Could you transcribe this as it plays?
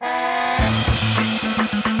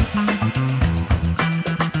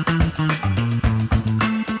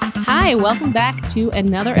Hi, welcome back to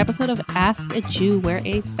another episode of Ask a Jew, where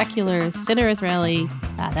a secular sinner Israeli,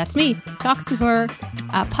 that's me, talks to her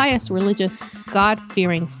pious, religious,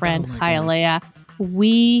 God-fearing friend, Chayalea.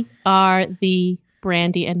 We are the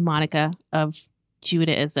Brandy and Monica of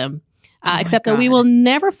Judaism, except that we will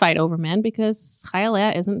never fight over men because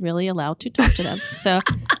Chayalea isn't really allowed to talk to them. So,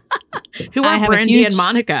 who are Brandy and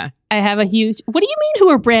Monica? I have a huge... What do you mean, who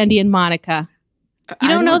are Brandy and Monica? You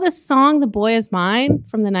don't know the song "The Boy Is Mine"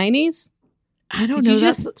 from the 90s? I don't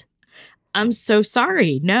know. I'm so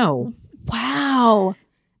sorry. No. Wow.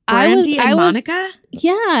 Brandy and Monica?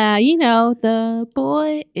 Yeah, you know, "The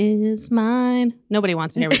Boy Is Mine." Nobody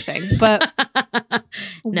wants to hear me sing, but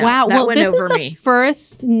no, wow. Well, this is the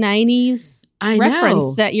first 90s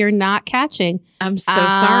reference that you're not catching. I'm so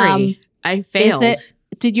sorry. I failed.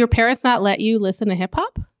 Did your parents not let you listen to hip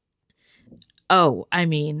hop? Oh, I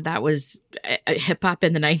mean, that was hip hop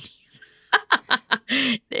in the 90s.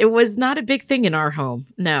 It was not a big thing in our home.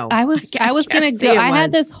 No. I was going to go. I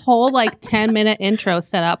had this whole 10-minute intro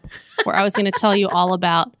set up where I was going to tell you all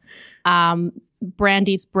about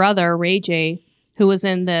Brandy's brother, Ray J, who was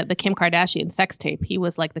in the Kim Kardashian sex tape. He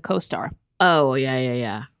was like the co-star. Oh,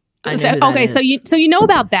 yeah. Okay, so you know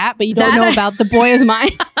about that, but you don't know about "The Boy Is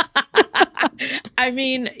Mine." I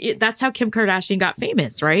mean, that's how Kim Kardashian got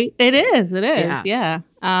famous, right? It is, yeah.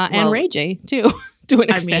 And Ray J, too, to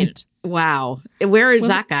an extent. I mean, wow. Where is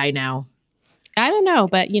that guy now? I don't know,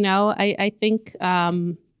 but, I think...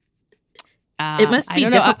 it must be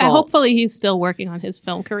difficult. Hopefully he's still working on his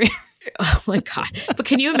film career. Oh, my God. But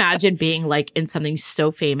can you imagine being, in something so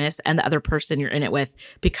famous and the other person you're in it with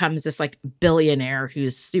becomes this, billionaire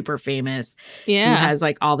who's super famous, who has,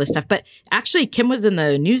 all this stuff. But actually, Kim was in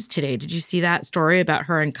the news today. Did you see that story about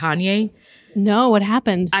her and Kanye? No, what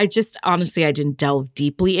happened? I didn't delve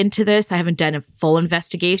deeply into this. I haven't done a full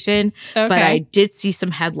investigation, but I did see some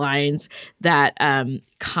headlines that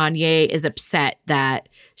Kanye is upset that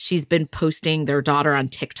she's been posting their daughter on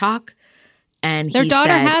TikTok. And their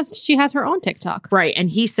daughter has her own TikTok. Right. And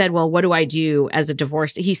he said, well, what do I do as a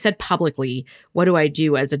divorced? He said publicly, what do I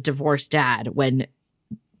do as a divorced dad when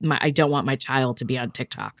I don't want my child to be on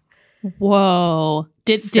TikTok? Whoa.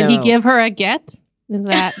 Did he give her a get? Did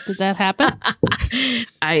that happen?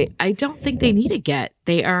 I don't think they need a get.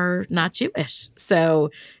 They are not Jewish.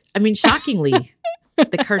 So, I mean, shockingly,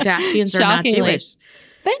 the Kardashians are not Jewish.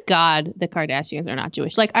 Thank God the Kardashians are not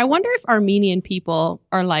Jewish. I wonder if Armenian people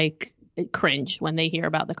are cringe when they hear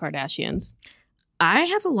about the Kardashians. I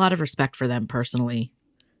have a lot of respect for them personally.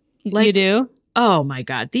 You do? Oh my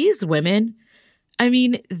God. These women, I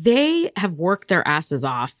mean, they have worked their asses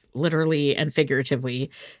off, literally and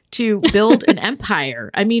figuratively, to build an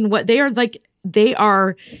empire. I mean, what they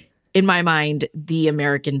are, in my mind, the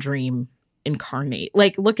American dream incarnate.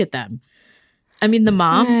 Look at them. I mean, the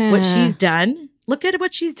mom, what she's done, look at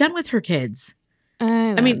what she's done with her kids.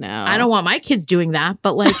 I don't know. I don't want my kids doing that,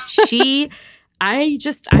 but I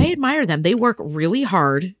admire them. They work really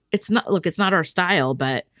hard. It's not our style,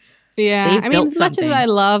 but they've built as much as I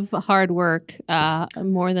love hard work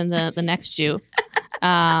more than the next Jew,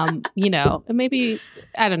 maybe,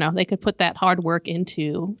 I don't know, they could put that hard work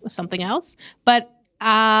into something else. But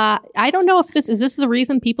I don't know if this is the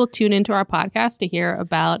reason people tune into our podcast to hear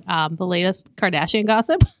about the latest Kardashian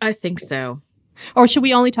gossip? I think so. Or should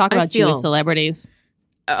we only talk about Jewish celebrities?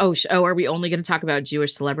 Are we only going to talk about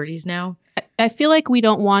Jewish celebrities now? I feel like we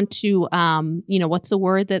don't want to, what's the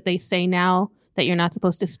word that they say now that you're not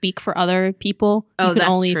supposed to speak for other people? That's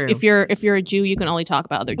true. If you're a Jew, you can only talk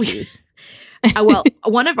about other Jews. Well,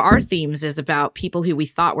 one of our themes is about people who we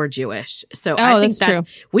thought were Jewish. So I think that's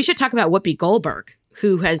true. We should talk about Whoopi Goldberg,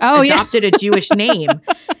 who has adopted a Jewish name.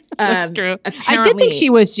 That's true. I did think she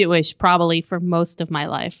was Jewish probably for most of my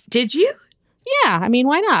life. Did you? Yeah. I mean,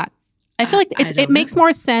 why not? I feel like it makes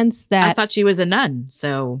more sense that... I thought she was a nun,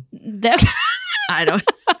 so... I'm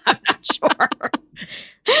not sure.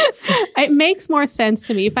 It makes more sense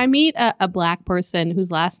to me. If I meet a Black person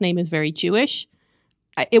whose last name is very Jewish,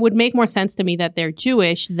 it would make more sense to me that they're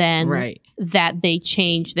Jewish than that they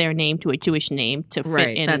change their name to a Jewish name to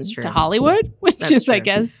fit into Hollywood, which is, I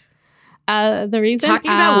guess, the reason.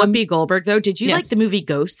 Talking about Whoopi Goldberg, though, did you like the movie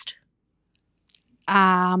Ghost?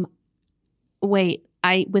 Wait,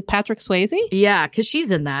 with Patrick Swayze? Yeah, because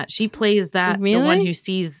she's in that. She plays the one who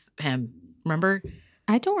sees him. Remember?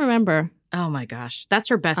 I don't remember. Oh my gosh, that's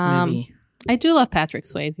her best movie. I do love Patrick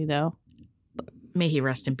Swayze, though. May he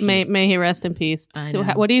rest in peace. May he rest in peace.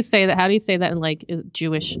 What do you say that? How do you say that in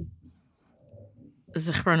Jewish?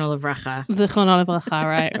 Zichrono Livracha. Zichrono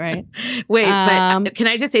Livracha, right. Wait, but can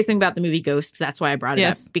I just say something about the movie Ghost? That's why I brought it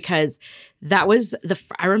up. Because That was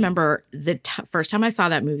I remember the first time I saw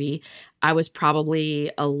that movie, I was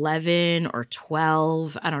probably 11 or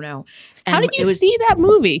 12. I don't know. And how did you see that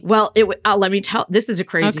movie? Well, let me tell, this is a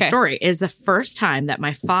crazy story. It is the first time that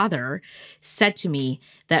my father said to me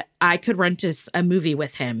that I could rent a movie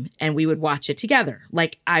with him and we would watch it together.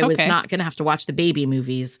 Like I was not going to have to watch the baby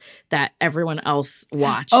movies that everyone else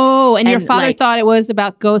watched. Oh, and your father thought it was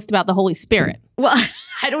about the Holy Spirit. Well,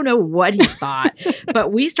 I don't know what he thought,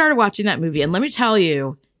 but we started watching that movie. And let me tell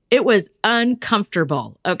you, it was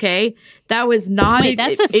uncomfortable. Okay. That was not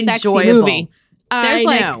that's a enjoyable. sexy movie. I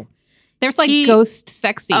know. There's ghost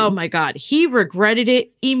sex scenes. Oh my God. He regretted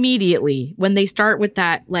it immediately when they start with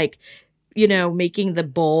that, making the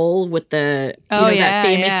bowl with the, that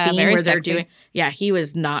famous scene where they're doing. Yeah. He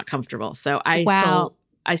was not comfortable. So I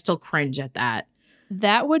still cringe at that.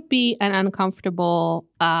 That would be an uncomfortable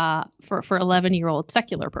for 11-year-old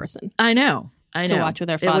secular person. I know. To watch with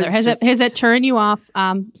their father. Has it turned you off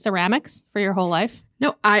ceramics for your whole life?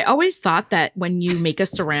 No, I always thought that when you make a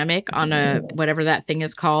ceramic on a whatever that thing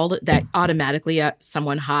is called, that automatically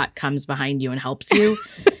someone hot comes behind you and helps you.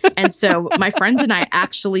 And so my friends and I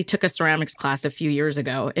actually took a ceramics class a few years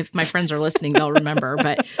ago. If my friends are listening, they'll remember.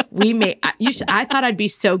 But I thought I'd be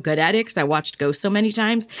so good at it because I watched Ghost so many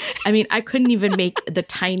times. I mean, I couldn't even make the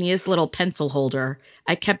tiniest little pencil holder.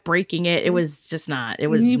 I kept breaking it. It was just not. It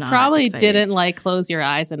was. You not probably exciting. Didn't close your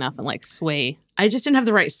eyes enough and sway. I just didn't have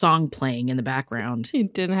the right song playing in the background. You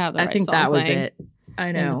didn't have the right song. I think that was it.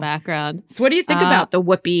 I know. In the background. So what do you think about the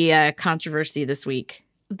Whoopi controversy this week?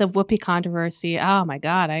 The Whoopi controversy. Oh my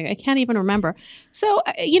God. I can't even remember. So,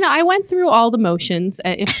 I went through all the motions.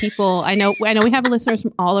 If people, I know we have listeners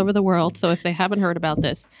from all over the world. So if they haven't heard about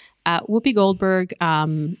this, Whoopi Goldberg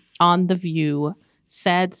on The View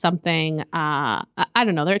said something, I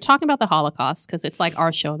don't know, they're talking about the Holocaust because it's like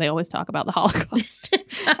our show. They always talk about the Holocaust.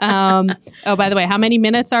 Oh, by the way, how many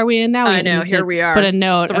minutes are we in now? I know, here we are. Put a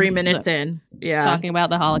note. 3 minutes in. Yeah. Talking about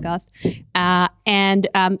the Holocaust. And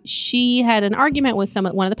she had an argument with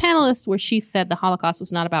one of the panelists where she said the Holocaust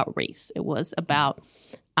was not about race. It was about,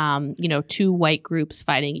 two white groups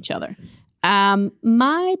fighting each other.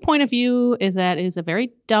 My point of view is that it is a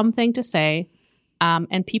very dumb thing to say.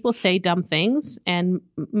 And people say dumb things, and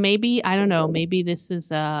maybe, I don't know, maybe this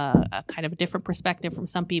is a kind of a different perspective from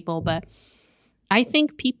some people, but I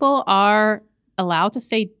think people are allowed to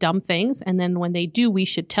say dumb things, and then when they do, we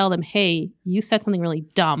should tell them, hey, you said something really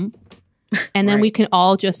dumb, and then we can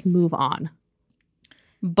all just move on.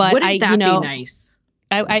 But wouldn't that be nice?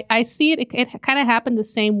 I see it kind of happened the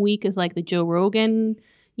same week as the Joe Rogan,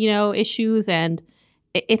 issues, and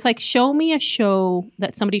it's show me a show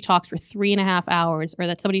that somebody talks for 3.5 hours or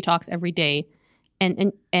that somebody talks every day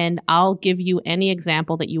and I'll give you any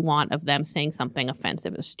example that you want of them saying something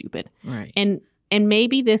offensive or stupid. Right. And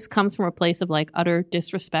maybe this comes from a place of utter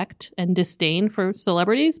disrespect and disdain for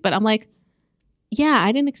celebrities, but I'm yeah,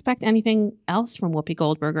 I didn't expect anything else from Whoopi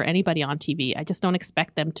Goldberg or anybody on TV. I just don't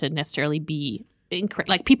expect them to necessarily be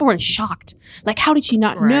people were shocked. How did she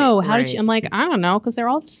not know? How did she? I'm I don't know, because they're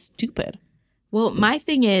all stupid. Well, my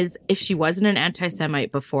thing is, if she wasn't an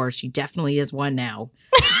anti-Semite before, she definitely is one now.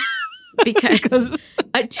 Because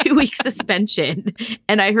a 2-week suspension,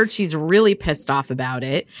 and I heard she's really pissed off about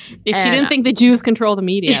it. If she didn't think the Jews control the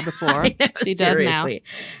media before, she seriously.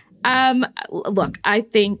 Does now. Look, I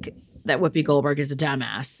think that Whoopi Goldberg is a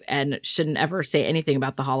dumbass and shouldn't ever say anything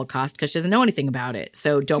about the Holocaust because she doesn't know anything about it.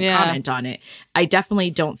 So don't comment on it. I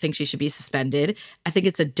definitely don't think she should be suspended. I think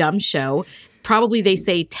it's a dumb show. Probably they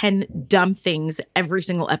say 10 dumb things every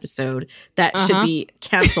single episode that should be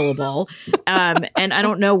cancelable. And I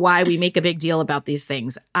don't know why we make a big deal about these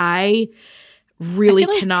things. I really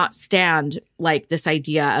cannot stand this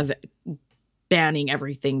idea of banning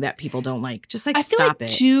everything that people don't like. Just stop it.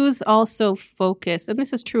 Jews also focus, and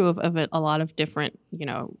this is true of a lot of different,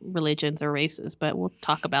 religions or races, but we'll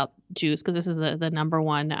talk about Jews because this is the number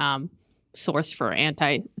one source for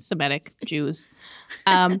anti-Semitic Jews.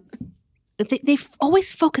 They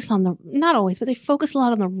always focus on not always, but they focus a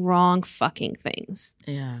lot on the wrong fucking things.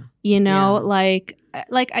 Yeah. She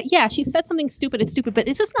said something stupid. It's stupid, but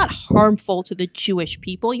it's just not harmful to the Jewish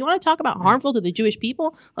people. You want to talk about harmful to the Jewish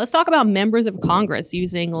people? Let's talk about members of Congress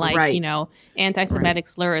using anti-Semitic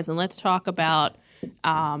slurs, and let's talk about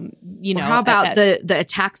how about the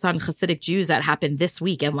attacks on Hasidic Jews that happened this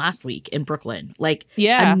week and last week in Brooklyn?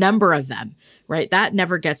 A number of them. Right. That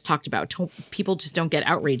never gets talked about. People just don't get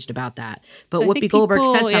outraged about that. But Whoopi Goldberg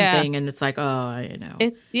said something and it's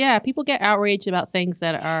people get outraged about things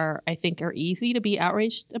that I think are easy to be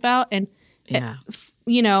outraged about. And, I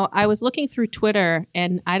was looking through Twitter,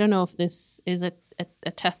 and I don't know if this is a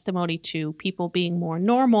testimony to people being more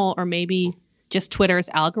normal or maybe just Twitter's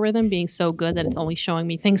algorithm being so good that it's only showing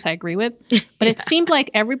me things I agree with. But it seemed like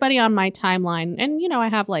everybody on my timeline, and, I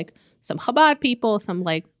have like some Chabad people, some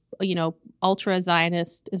like, ultra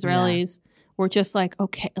Zionist Israelis were just like,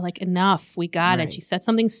 okay, like enough. We got it. She said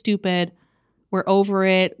something stupid. We're over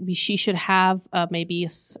it. She should have maybe a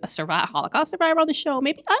Holocaust survivor on the show.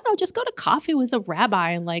 Maybe, I don't know, just go to coffee with a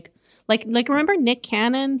rabbi and like remember Nick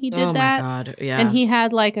Cannon? He did that. Oh my God, yeah. And he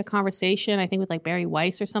had like a conversation, I think with like Barry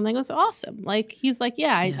Weiss or something. It was awesome. Like he's like,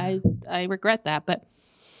 I regret that, but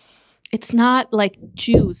it's not like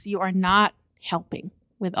Jews. You are not helping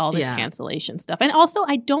with all this cancellation stuff. And also,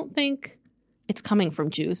 I don't think it's coming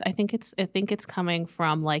from Jews. I think it's coming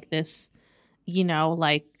from like this,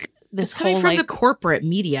 like. This it's coming whole from like the corporate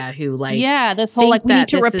media who like this whole like we need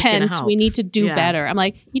to repent, we need to do better. I'm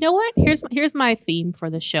like, you know what? Here's my theme for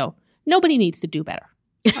the show. Nobody needs to do better.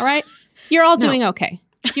 All right, you're all doing okay.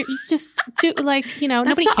 You just do like That's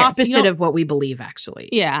nobody the cares. opposite of what we believe. Actually,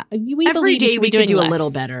 we every day we could do less. a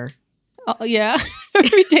little better. Oh, yeah,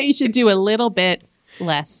 every day you should do a little bit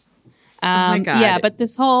less. Oh my God. Yeah, but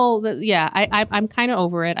this whole I'm kind of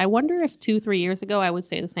over it. I wonder if 2-3 years ago I would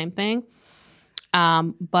say the same thing.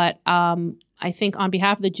 But I think on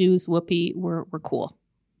behalf of the Jews, Whoopi, we're cool.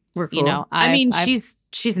 We're cool.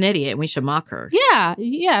 She's an idiot and we should mock her.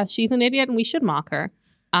 Yeah, she's an idiot and we should mock her.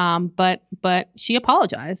 But she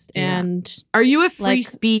apologized. Yeah. And are you a free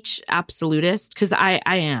speech absolutist? Because I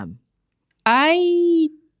am. I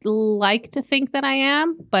like to think that I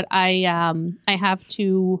am, but I have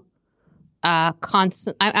to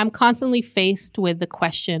I'm constantly faced with the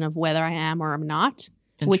question of whether I am or I'm not.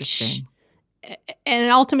 Interesting.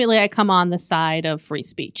 And ultimately, I come on the side of free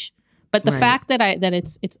speech. But the fact that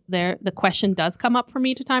it's there, the question does come up for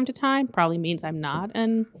me to time, probably means I'm not.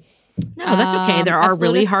 And no, that's okay. There are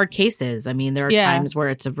really hard cases. I mean, there are times where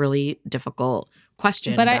it's a really difficult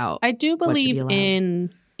question. But I do believe in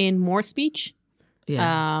more speech.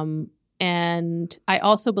 Yeah. And I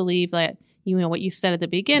also believe that what you said at the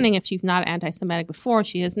beginning. If she's not anti-Semitic before,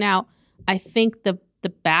 she is now. I think the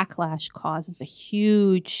backlash causes a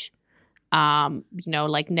huge.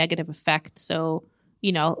 Like negative effect. So,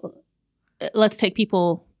 let's take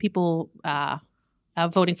people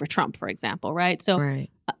voting for Trump, for example, right? So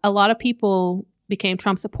a lot of people became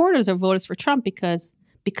Trump supporters or voters for Trump because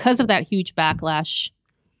of that huge backlash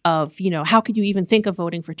of, how could you even think of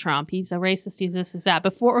voting for Trump? He's a racist, he's this, is that,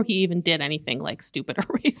 before he even did anything like stupid or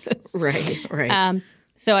racist. Right.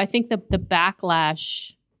 So I think the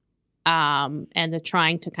backlash and the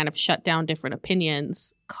trying to kind of shut down different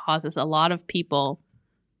opinions causes a lot of people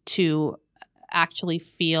to actually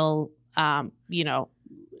feel,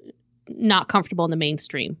 not comfortable in the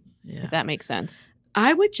mainstream, if that makes sense.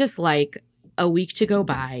 I would just like a week to go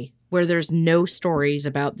by where there's no stories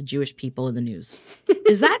about the Jewish people in the news.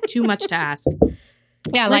 Is that too much to ask?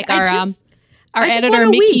 Yeah, like our editor,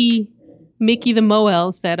 Mickey the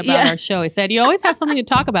Moel said about our show. He said, you always have something to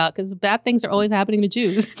talk about because bad things are always happening to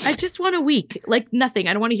Jews. I just want a week. Like nothing.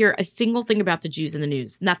 I don't want to hear a single thing about the Jews in the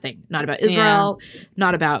news. Nothing. Not about Israel.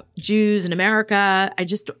 Not about Jews in America.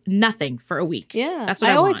 Nothing for a week. Yeah. That's what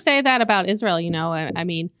I always want. say that about Israel. I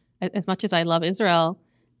mean, as much as I love Israel,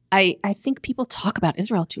 I think people talk about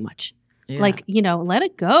Israel too much. Yeah. Like, let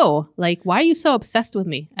it go. Like, why are you so obsessed with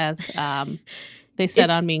me? As they said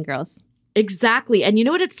on Mean Girls. Exactly. And you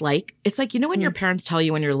know what it's like? It's like, when your parents tell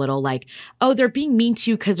you when you're little, like, oh, they're being mean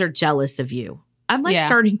to you because they're jealous of you. I'm like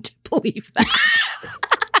starting to believe that.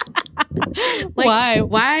 Like,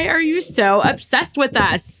 why are you so obsessed with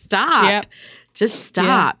us? Stop. Yep. Just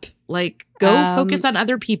stop. Yeah. Like, go focus on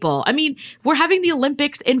other people. I mean, we're having the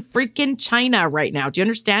Olympics in freaking China right now. Do you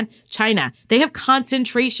understand? China. They have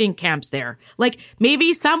concentration camps there. Like,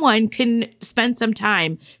 maybe someone can spend some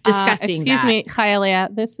time discussing Excuse me, Chayalea.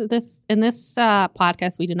 In this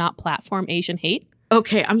podcast, we do not platform Asian hate.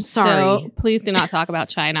 Okay, I'm sorry. So please do not talk about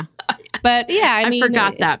China. But yeah, I mean,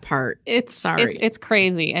 forgot that part. It's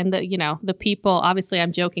crazy, and the people. Obviously,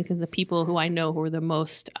 I'm joking because the people who I know who are the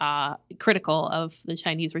most critical of the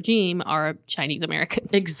Chinese regime are Chinese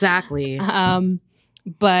Americans. Exactly.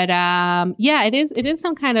 But it is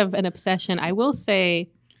some kind of an obsession. I will say,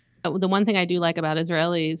 the one thing I do like about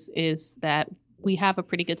Israelis is that we have a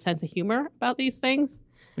pretty good sense of humor about these things.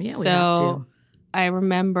 Yeah, we have to. I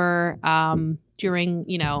remember during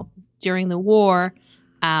the war.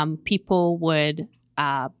 People would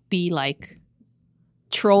be like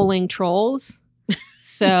trolling trolls.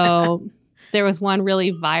 So there was one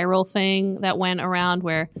really viral thing that went around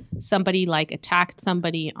where somebody like attacked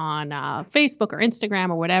somebody on Facebook or Instagram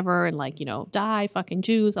or whatever and like, die fucking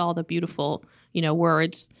Jews, all the beautiful,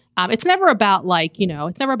 words. It's never about like,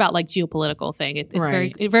 it's never about like geopolitical thing. It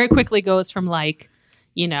very quickly goes from like,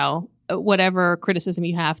 whatever criticism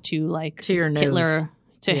you have to like to your nose.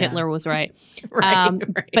 Hitler was right. Right.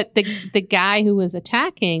 But the guy who was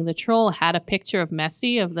attacking, the troll, had a picture of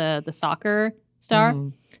Messi, of the soccer star. Mm-hmm.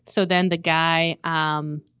 So then the guy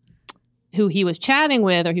who he was chatting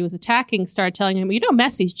with or he was attacking started telling him,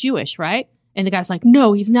 Messi's Jewish, right? And the guy's like,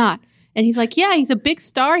 no, he's not. And he's like, yeah, he's a big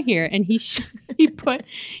star here. And he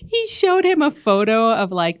showed him a photo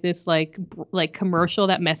of like this like commercial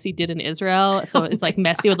that Messi did in Israel. So it's like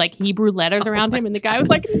Messi with like Hebrew letters around him. And the guy was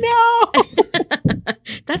like, no.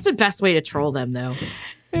 That's the best way to troll them, though.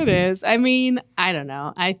 It is. I mean, I don't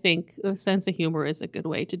know. I think a sense of humor is a good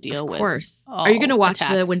way to deal with. Of course. Are you going to watch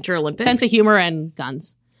the Winter Olympics? Sense of humor and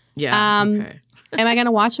guns. Yeah. Okay. Am I going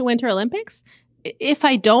to watch the Winter Olympics? If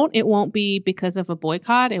I don't, it won't be because of a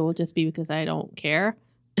boycott. It will just be because I don't care.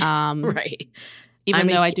 Right. Even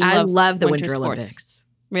though I love the Winter Olympics.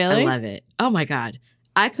 Really? I love it. Oh my God.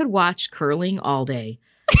 I could watch curling all day.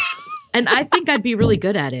 And I think I'd be really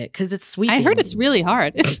good at it because it's sweeping. I heard it's really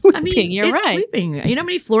hard. It's sweeping. You're right. Sweeping. You know how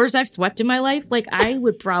many floors I've swept in my life? Like, I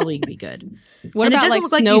would probably be good. What about like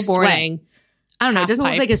snowboarding? I don't know. It doesn't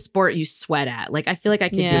look like a sport you sweat at. Like, I feel like I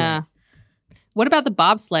could do it. What about the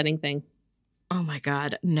bobsledding thing? Oh my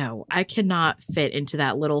God. No, I cannot fit into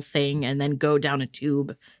that little thing and then go down a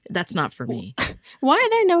tube. That's not for me. Why are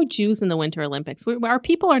there no Jews in the Winter Olympics? Our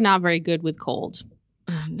people are not very good with cold.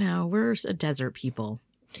 No, we're a desert people.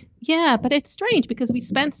 Yeah, but it's strange because we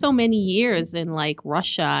spent so many years in like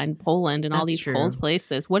Russia and Poland and all these cold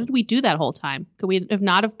places. What did we do that whole time? Could we have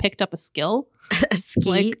not have picked up a skill? A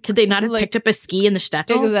ski? Could they not have picked up a ski in the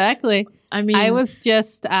shtetl? Exactly. I mean, I was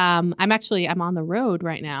just, I'm on the road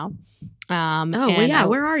right now.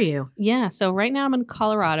 Where are you? Yeah, so right now I'm in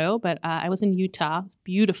Colorado, but I was in Utah. It's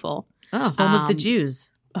beautiful. Oh, home of the Jews.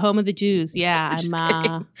 Home of the Jews. Yeah,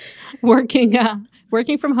 I'm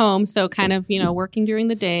working from home, so kind of working during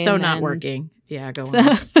the day. So not working. Yeah, go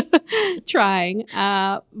on. Trying,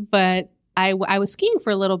 but I was skiing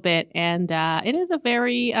for a little bit, and it is a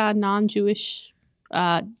very non-Jewish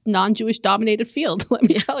dominated field. Let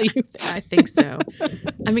me tell you. I think so.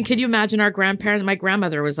 I mean, could you imagine our grandparents? My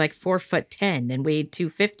grandmother was like 4'10" and weighed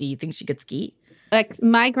 250. You think she could ski? Like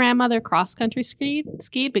my grandmother cross country skied,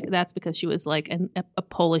 but that's because she was like a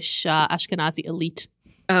Polish Ashkenazi elite.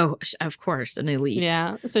 Oh, of course, an elite.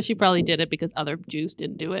 Yeah, so she probably did it because other Jews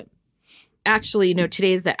didn't do it. Actually,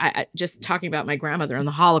 today's I just talking about my grandmother and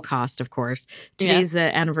the Holocaust, of course. Today's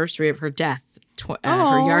the anniversary of her death, her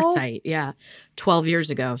yahrzeit. Yeah, 12 years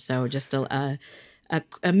ago. So just a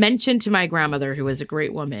mention to my grandmother, who was a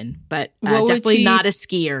great woman, but definitely not a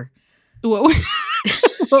skier.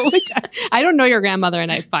 I don't know your grandmother,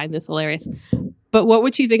 and I find this hilarious. But what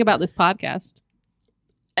would she think about this podcast?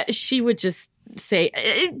 She would just say,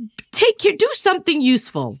 do something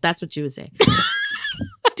useful. That's what she would say.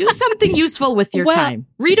 Do something useful with your time.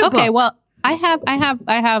 Read a book. Okay, well, I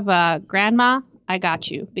have grandma, I got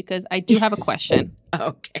you, because I do have a question.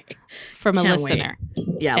 Okay. From a listener.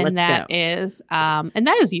 Wait. Yeah, let's go. And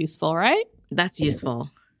that is useful, right? That's useful.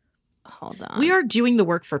 Hold on. We are doing the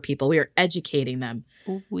work for people. We are educating them.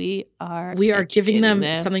 We are giving them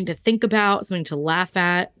something to think about, something to laugh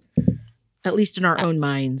at least in our own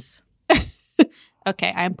minds.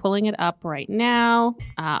 Okay, I'm pulling it up right now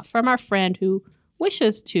from our friend who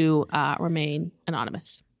wishes to remain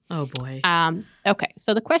anonymous. Oh, boy. Okay,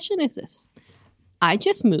 so the question is this. I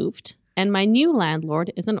just moved, and my new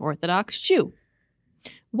landlord is an Orthodox Jew.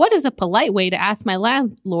 What is a polite way to ask my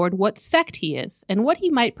landlord what sect he is and what he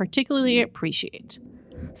might particularly appreciate?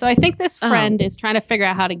 So I think this friend is trying to figure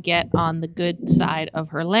out how to get on the good side of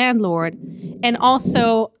her landlord. And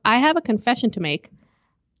also, I have a confession to make.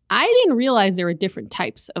 I didn't realize there were different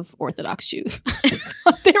types of Orthodox Jews. I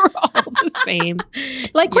thought they were all the same.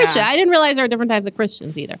 Like Christian. I didn't realize there were different types of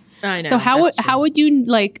Christians either. I know. So how would you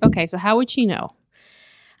so how would she know?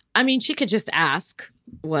 I mean, she could just ask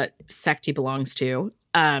what sect he belongs to.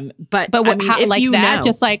 But what, I mean, how, if like you that, know,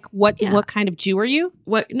 just like what kind of Jew are you?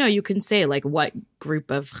 No, you can say like what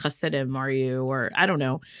group of Hasidim are you, or I don't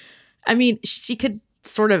know. I mean, she could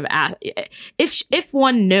sort of ask if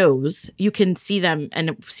one knows, you can see them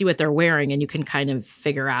and see what they're wearing, and you can kind of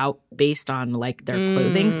figure out based on like their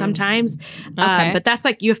clothing sometimes. Okay. But that's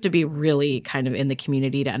like you have to be really kind of in the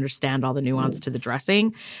community to understand all the nuance to the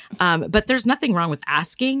dressing. But there's nothing wrong with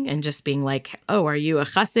asking and just being like, "Oh, are you a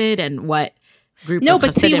Chassid?" and what group of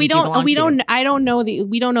but see, we don't know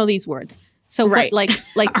these words. So right.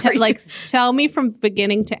 Tell me from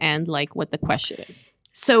beginning to end like what the question is.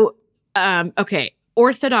 So okay,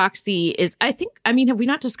 orthodoxy is, I mean, have we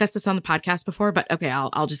not discussed this on the podcast before? But okay,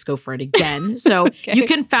 I'll just go for it again. So Okay. you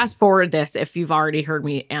can fast forward this if you've already heard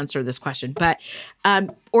me answer this question. But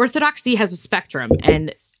orthodoxy has a spectrum,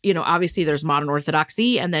 and obviously there's modern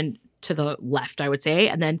orthodoxy, and then to the left, I would say,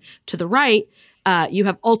 and then to the right, you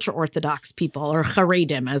have ultra-Orthodox people, or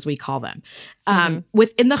Haredim, as we call them.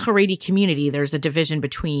 Within the Haredi community, there's a division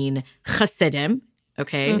between Hasidim,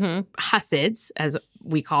 okay, Hasids, as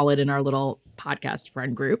we call it in our little podcast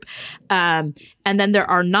friend group. And then there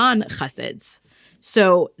are non-Hasids.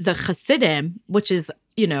 So the Hasidim, which is,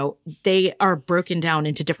 they are broken down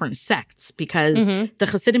into different sects because the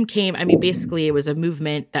Hasidim came, basically it was a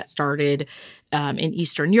movement that started in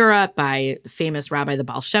Eastern Europe by the famous rabbi, the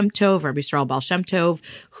Baal Shem Tov, Rabbi Yisrael Baal Shem Tov,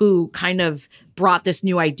 who kind of brought this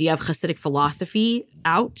new idea of Hasidic philosophy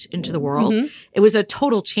out into the world. It was a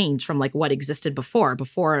total change from like what existed before.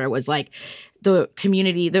 Before it was like the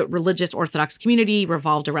community, the religious Orthodox community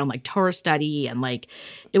revolved around like Torah study, and like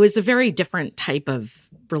it was a very different type of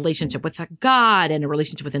relationship with God and a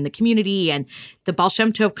relationship within the community. And the Baal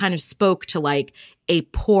Shem Tov kind of spoke to like a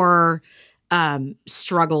poor,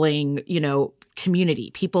 struggling,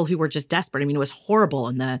 community, people who were just desperate. It was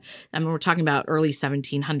horrible we're talking about early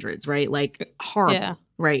 1700s, right? Like horrible, Yeah.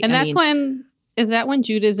 right? And is that when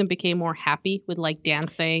Judaism became more happy with like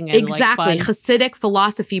dancing and exactly. like fun? Hasidic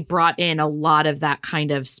philosophy brought in a lot of that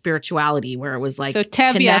kind of spirituality where it was like, so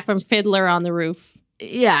Tevye from Fiddler on the Roof.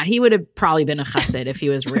 Yeah, he would have probably been a chassid if he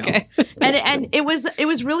was real. Okay. And it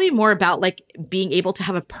was really more about like being able to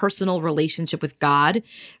have a personal relationship with God,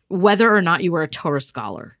 whether or not you were a Torah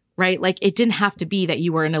scholar, right? Like it didn't have to be that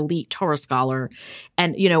you were an elite Torah scholar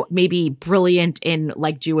and, maybe brilliant in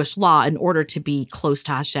like Jewish law in order to be close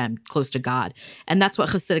to Hashem, close to God. And that's what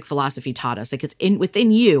Hasidic philosophy taught us. Like it's within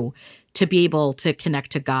you to be able to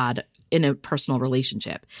connect to God in a personal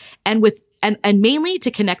relationship, and mainly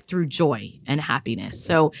to connect through joy and happiness.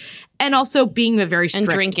 So, and also being a very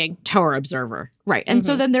strict drinking Torah observer. Right. And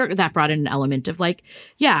so then that brought in an element of like,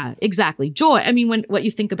 yeah, exactly. Joy. What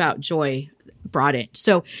you think about joy brought in.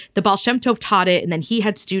 So the Baal Shem Tov taught it, and then he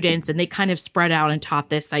had students, and they kind of spread out and taught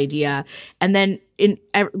this idea. And then in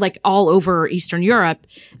like all over Eastern Europe,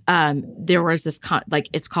 there was this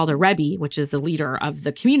it's called a Rebbe, which is the leader of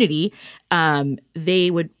the community.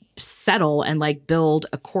 They would settle and like build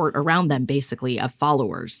a court around them, basically, of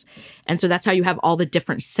followers. And so that's how you have all the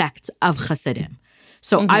different sects of Hasidim.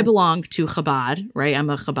 So I belong to Chabad, right? I'm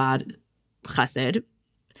a Chabad Chassid.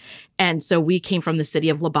 And so we came from the city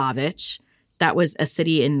of Lubavitch. That was a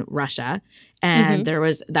city in Russia. And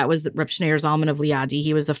that was Reb Shneur Zalman of Liadi.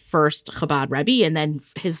 He was the first Chabad Rebbe. And then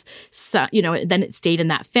his son, then it stayed in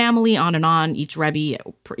that family on and on. Each Rebbe,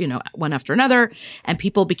 one after another. And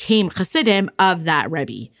people became Hasidim of that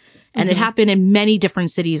Rebbe. And it happened in many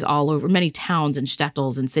different cities all over, many towns and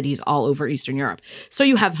shtetls and cities all over Eastern Europe. So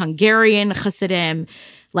you have Hungarian Hasidim,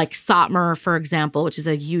 like Satmar, for example, which is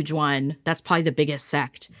a huge one. That's probably the biggest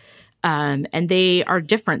sect. And they are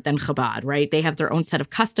different than Chabad, right? They have their own set of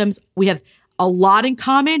customs. We have a lot in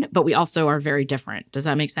common, but we also are very different. Does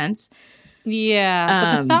that make sense?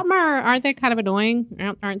 Yeah. But the Satmar, aren't they kind of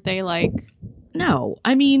annoying? Aren't they like... No.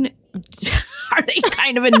 Are they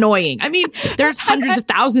kind of annoying? There's hundreds of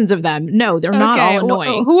thousands of them. No, they're not all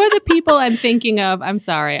annoying. Who are the people I'm thinking of? I'm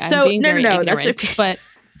sorry. I'm being very ignorant. That's okay.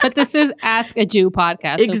 But this is Ask a Jew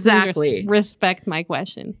podcast. So exactly. Please respect my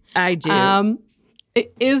question. I do. Who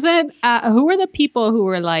are the people who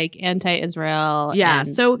were like anti-Israel? Yeah.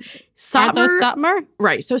 So Satmar, are those Satmar?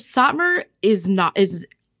 Right. So Satmar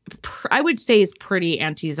I would say is pretty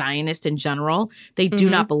anti-Zionist in general. They do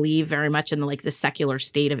not believe very much in the secular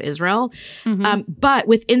state of Israel. But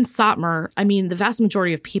within Satmar, the vast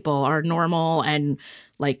majority of people are normal and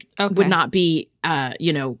would not be,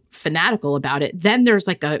 fanatical about it. Then there's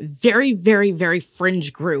a very, very, very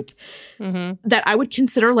fringe group that I would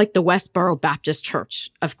consider the Westboro Baptist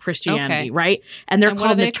Church of Christianity, right? And they're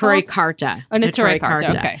called Neturei Karta. Oh, Neturei Karta.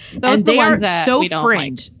 Okay. Those and they are so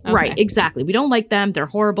fringe. Like. Right, exactly. We don't like them. They're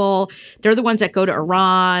horrible. They're the ones that go to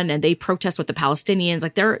Iran and they protest with the Palestinians.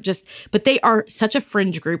 But they are such a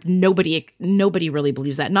fringe group. Nobody really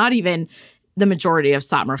believes that. Not even the majority of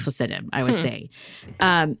Satmar Hasidim, I would say.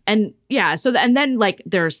 And then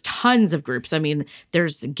there's tons of groups.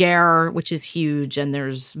 There's Ger, which is huge, and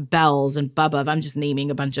there's Belz and Bubba. I'm just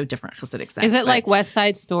naming a bunch of different Hasidic sects. Is it like West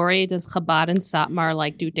Side Story? Does Chabad and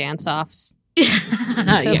Satmar do dance-offs?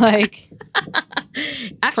 Actually,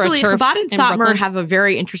 Chabad and Satmar have a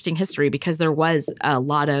very interesting history because there was a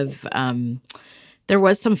lot of there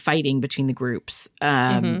was some fighting between the groups.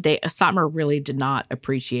 Satmar really did not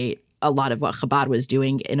appreciate a lot of what Chabad was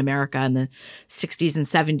doing in America in the 60s and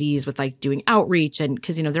 70s with like doing outreach, and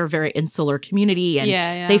because they're a very insular community,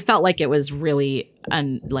 and they felt like it was really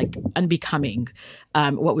unbecoming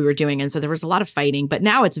what we were doing, and so there was a lot of fighting. But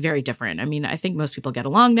now it's very different. I mean, I think most people get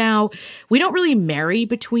along now. We don't really marry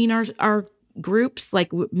between our groups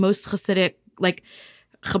like most Hasidic, like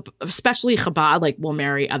especially Chabad, like will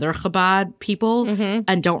marry other Chabad people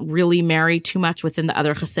and don't really marry too much within the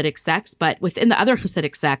other Hasidic sects. But within the other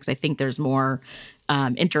Hasidic sects, I think there's more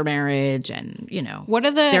intermarriage, and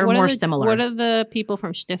they're more similar. What are the people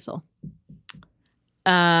from Shtisel?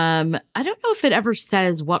 I don't know if it ever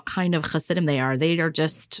says what kind of Hasidim they are. They are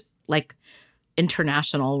just like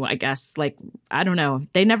international, I guess. Like, I don't know.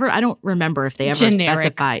 I don't remember if they ever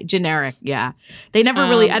specify. Generic, yeah. They never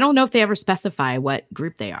really, I don't know if they ever specify what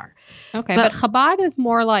group they are. Okay, but Chabad is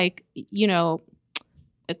more like,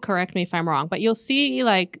 correct me if I'm wrong, but you'll see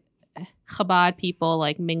like Chabad people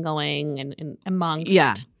like mingling and amongst.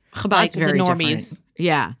 Yeah, Chabad's like, very the normies. Different.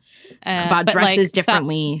 Yeah. Chabad dresses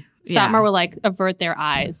differently. Satmar will like avert their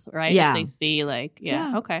eyes, right? Yeah. If they see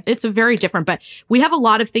okay. It's a very different, but we have a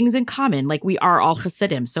lot of things in common. Like we are all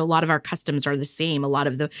Hasidim. So a lot of our customs are the same. A lot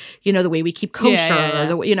of the, the way we keep kosher,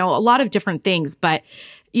 or a lot of different things. But,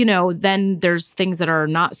 then there's things that are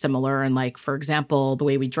not similar. And like, for example, the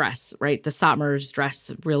way we dress, right? The Satmars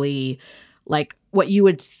dress really like what you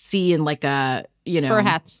would see in like a, fur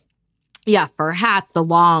hats. Yeah, fur hats, the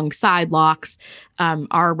long side locks.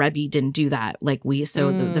 Our Rebbe didn't do that. Like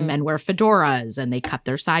the men wear fedoras and they cut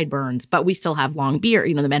their sideburns, but we still have long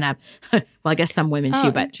beard. The men have, well, I guess some women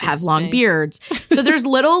too, but have long beards. So there's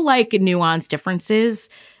little like nuanced differences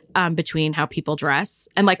between how people dress.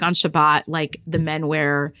 And like on Shabbat, like the men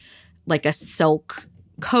wear like a silk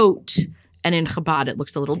coat, and in Chabad it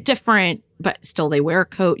looks a little different, but still they wear a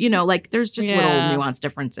coat. Like there's just little nuanced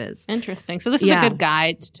differences. Interesting. So this is a good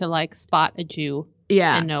guide to like spot a Jew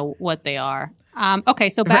and know what they are. Okay,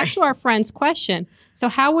 so back to our friend's question. So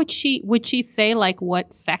how would she say like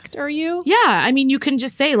what sect are you? Yeah, I mean you can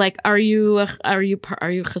just say like are you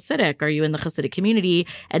Hasidic? Are you in the Hasidic community?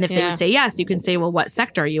 And if they would say yes, you can say, well, what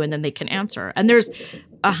sect are you? And then they can answer. And there's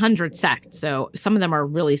 100 sects, so some of them are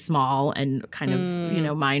really small and kind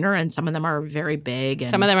of minor, and some of them are very big.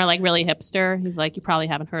 And some of them are like really hipster. He's like, you probably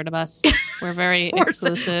haven't heard of us. We're very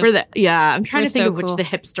exclusive. I'm trying to think of which the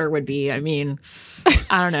hipster would be. I mean,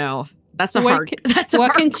 I don't know. That's a hard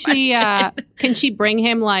question. Can she bring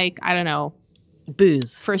him like, I don't know,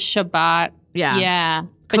 booze for Shabbat? Yeah.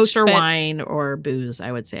 Kosher wine or booze,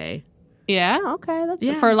 I would say. Yeah, okay.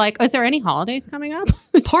 That's for like, is there any holidays coming up?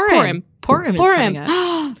 Purim. Purim is coming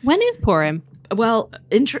up. When is Purim? Well,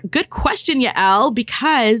 good question, Yael,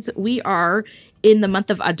 because we are in the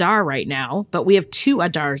month of Adar right now, but we have 2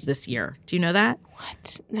 Adars this year. Do you know that?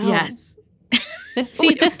 What? No. Yes. This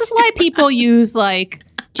is why people use like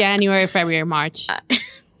January, February, March.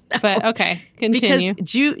 But okay, continue.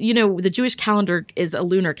 Because the Jewish calendar is a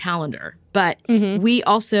lunar calendar, but we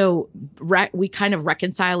also we kind of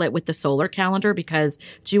reconcile it with the solar calendar because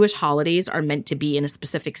Jewish holidays are meant to be in a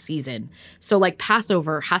specific season. So like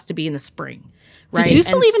Passover has to be in the spring, right? Do Jews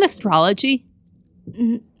believe in astrology?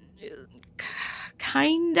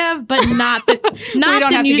 Kind of, but not the not we don't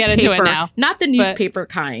the have newspaper, to get into it now. Not the newspaper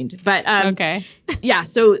kind. But okay. Yeah,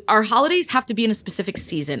 so our holidays have to be in a specific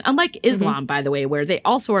season. Unlike Islam, by the way, where they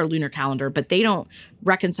also are a lunar calendar, but they don't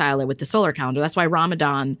reconcile it with the solar calendar. That's why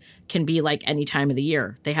Ramadan can be like any time of the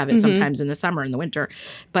year. They have it sometimes in the summer, in the winter.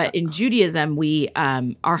 But in Judaism, we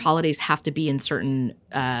our holidays have to be in certain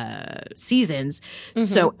seasons.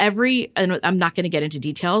 So and I'm not going to get into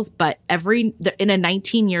details, but in a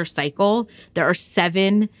 19-year cycle, there are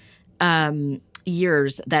 7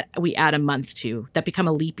 years that we add a month to that become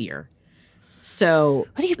a leap year. So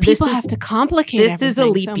what do you people have to complicate? This is a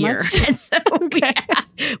leap year, and so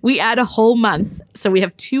we add a whole month. So we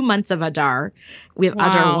have 2 months of Adar. We have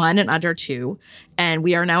Adar 1 and Adar 2, and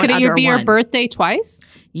we are now in Adar 1. Could it be your birthday twice?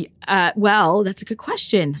 Well, that's a good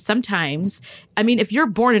question. Sometimes, I mean, if you're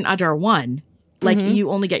born in Adar 1, like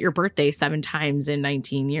you only get your birthday 7 times in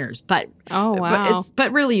 19 years. But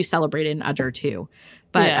but really you celebrate it in Adar 2.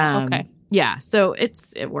 But okay. Yeah, so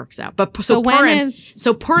it works out. But so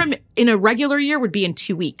Purim in a regular year would be in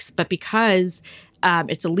 2 weeks, but because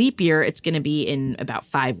it's a leap year, it's going to be in about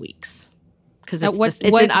 5 weeks. Because it's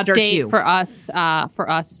in Adar date 2 for us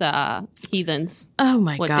heathens. Oh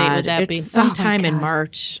my what God! Date would that it's be? sometime in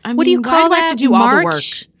March. What do you call that? I have to do all the work?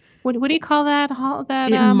 What do you call that?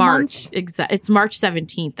 In March, exactly. It's March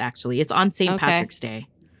 17th. Actually, it's on St. Patrick's Day.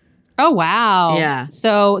 Oh, wow. Yeah.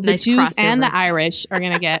 So the Nice Jews and crossover. the Irish are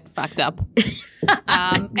going to get fucked up.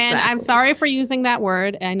 And I'm sorry for using that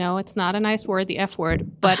word. I know it's not a nice word, the F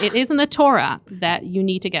word, but it is in the Torah that you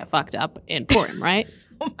need to get fucked up in Purim, right?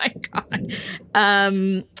 Oh my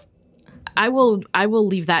God. I will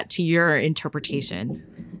leave that to your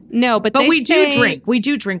interpretation. No, but we say, do drink. We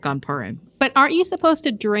do drink on Purim. But aren't you supposed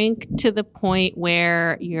to drink to the point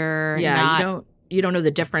where you're not... You don't know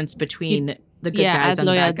the difference between the good guys and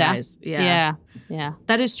the bad guys. Yeah.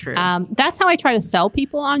 That is true. That's how I try to sell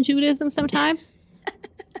people on Judaism sometimes.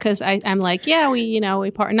 Because I'm like,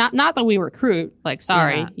 we part. Not that we recruit. Like,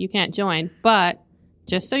 sorry, you can't join. But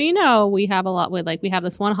just so you know, we have a lot with we have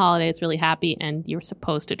this one holiday. It's really happy, and you're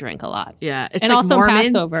supposed to drink a lot. Yeah, it's and like also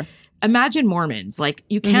Mormons. Passover. Imagine Mormons. Like,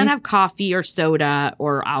 you can't have coffee or soda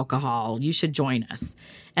or alcohol. You should join us.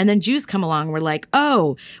 And then Jews come along. We're like,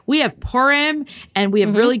 oh, we have Purim and we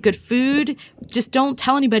have really good food. Just don't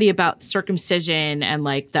tell anybody about circumcision and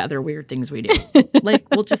like the other weird things we do. Like,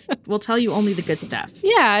 we'll tell you only the good stuff.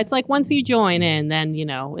 Yeah, it's like once you join in, then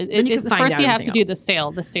it's first you have to do the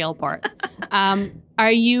sale part.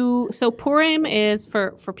 So Purim is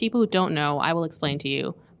for people who don't know. I will explain to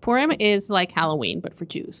you. Purim is like Halloween, but for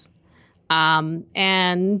Jews. And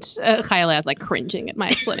Chayalea is like cringing at my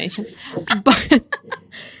explanation. But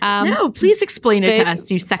no, please explain it to us,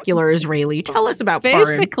 you secular Israeli. Tell us about Purim.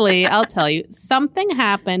 Basically, I'll tell you. Something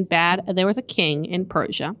happened bad. There was a king in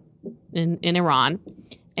Persia, in Iran,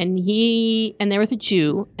 and there was a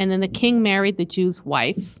Jew, and then the king married the Jew's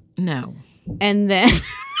wife. No. And then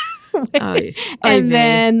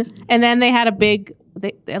and then they had a big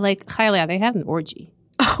Chayalea, they had an orgy.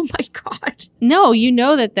 Oh my God. No, you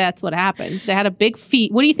know that's what happened. They had a big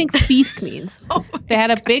feast. What do you think feast means? They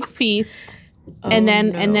had a big feast, and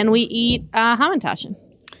then we eat Hamantaschen.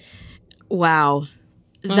 Wow.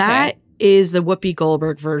 Okay. That is the Whoopi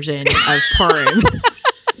Goldberg version of Purim.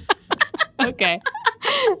 Okay.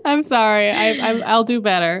 I'm sorry. I'll do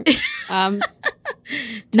better.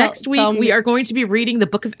 Next week, we are going to be reading the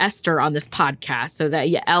Book of Esther on this podcast so that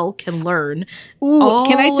Yael can learn. Ooh,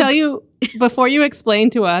 can I tell you, before you explain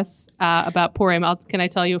to us about Purim, can I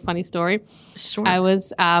tell you a funny story? Sure. I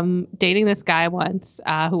was dating this guy once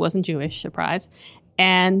who wasn't Jewish, surprise.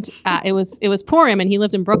 And it was Purim, and he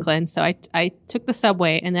lived in Brooklyn. So I took the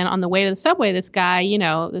subway, and then on the way to the subway, this guy,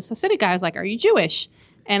 this Hasidic guy was like, "Are you Jewish?"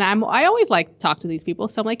 And I always like to talk to these people.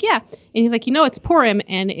 So I'm like, yeah. And he's like, it's Purim,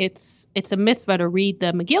 and it's a mitzvah to read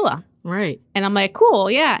the Megillah. Right. And I'm like, cool,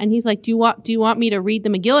 yeah. And he's like, do you want me to read the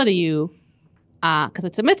Megillah to you? Because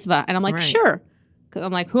it's a mitzvah. And I'm like, sure. Because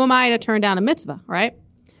I'm like, who am I to turn down a mitzvah, right?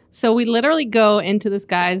 So we literally go into this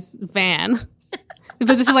guy's van.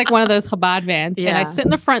 But this is like one of those Chabad vans. Yeah. And I sit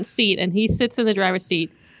in the front seat, and he sits in the driver's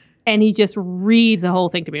seat. And he just reads the whole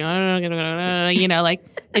thing to me, like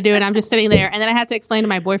they do. And I'm just sitting there. And then I had to explain to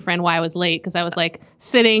my boyfriend why I was late, because I was like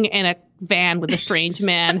sitting in a van with a strange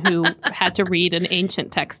man who had to read an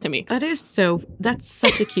ancient text to me. That's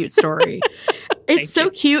such a cute story. It's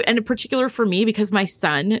so cute. And in particular for me, because my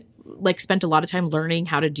son spent a lot of time learning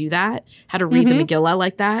how to do that, how to read the Megillah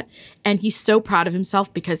like that. And he's so proud of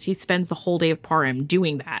himself because he spends the whole day of Purim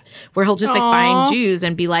doing that, where he'll just find Jews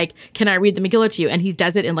and be like, can I read the Megillah to you? And he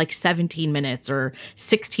does it in 17 minutes or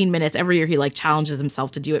 16 minutes. Every year he challenges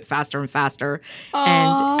himself to do it faster and faster. Aww.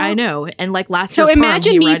 And I know. And last year, so Purim,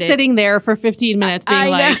 imagine me sitting there for 15 minutes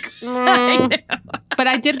being I know. But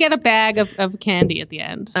I did get a bag of candy at the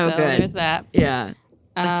end. So good. There's that. Yeah.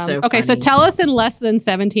 That's so okay, funny. so tell us in less than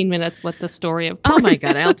 17 minutes what the story of Purim Oh my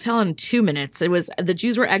God, I'll tell in 2 minutes. It was the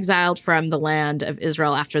Jews were exiled from the land of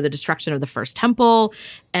Israel after the destruction of the first temple,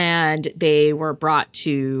 and they were brought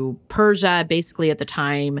to Persia basically at the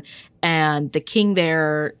time. And the king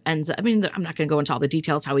there I'm not going to go into all the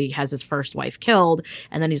details how he has his first wife killed,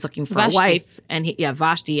 and then he's looking for Vashti. a wife, and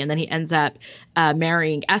Vashti, and then he ends up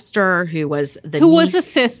marrying Esther, who was the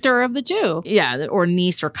sister of the Jew. Yeah, or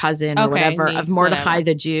niece or cousin or whatever of Mordecai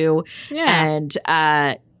the Jew. Yeah.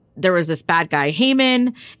 And there was this bad guy,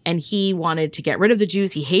 Haman, and he wanted to get rid of the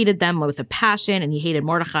Jews. He hated them with a passion, and he hated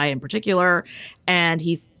Mordecai in particular. And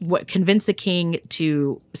he convinced the king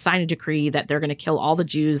to sign a decree that they're going to kill all the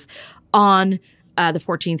Jews on the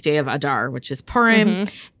 14th day of Adar, which is Purim.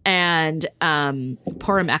 And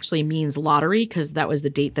Purim actually means lottery, because that was the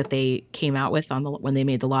date that they came out with when they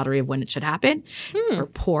made the lottery of when it should happen for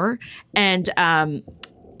poor. And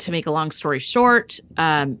to make a long story short,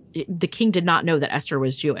 the king did not know that Esther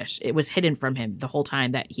was Jewish. It was hidden from him the whole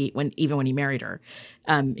time that even when he married her.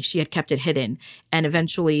 She had kept it hidden. And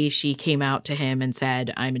eventually she came out to him and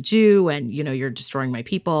said, I'm a Jew, and, you're destroying my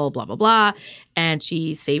people, blah, blah, blah. And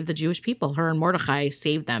she saved the Jewish people. Her and Mordecai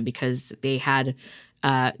saved them because they had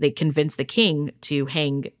they convinced the king to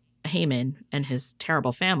hang Haman and his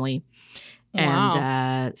terrible family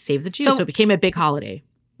and save the Jews. So it became a big holiday.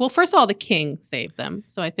 Well, first of all, the king saved them.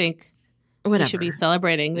 So I think we should be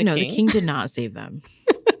celebrating the king. No, the king did not save them.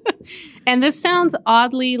 And this sounds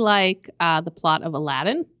oddly like the plot of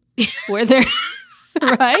Aladdin, where there's,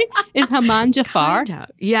 right? Is Haman Jafar?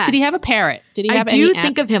 Yes. Did he have a parrot? Did he have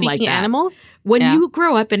think of him like that. Animals? When you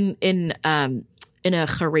grow up in a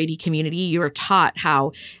Haredi community, you're taught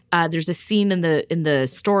how there's a scene in the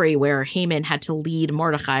story where Haman had to lead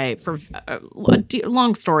Mordecai for a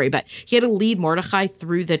long story, but he had to lead Mordecai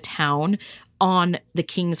through the town on the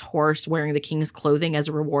king's horse, wearing the king's clothing as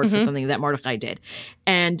a reward for something that Mordecai did.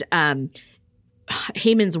 And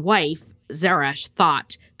Haman's wife, Zeresh,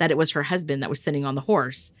 thought that it was her husband that was sitting on the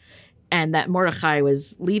horse and that Mordecai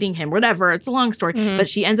was leading him, whatever. It's a long story. But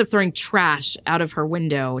she ends up throwing trash out of her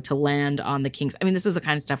window to land on the king's. I mean, this is the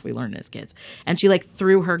kind of stuff we learn as kids. And she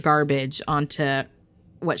threw her garbage onto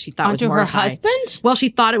what she thought was Mordecai. Her husband? Well, she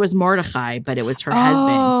thought it was Mordecai, but it was her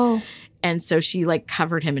husband. And so she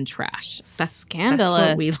cafed him in trash. That's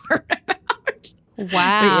scandalous. That's what we learned about.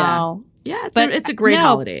 Wow. Yeah, it's a great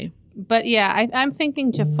holiday. But yeah, I'm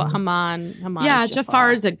thinking Haman. Yeah,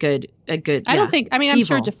 Jafar is a good. I don't think. I mean, I'm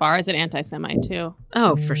sure Jafar is an anti-Semite too.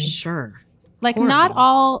 Oh, for sure. Horrible. Not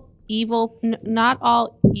all evil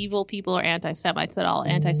people are anti-Semites, but all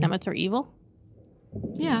anti-Semites are evil.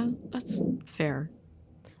 Yeah, that's fair.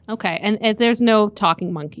 Okay, and there's no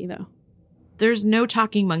talking monkey though. There's no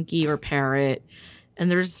talking monkey or parrot,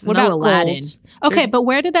 and there's what no about Aladdin. Gold? Okay, but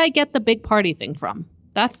where did I get the big party thing from?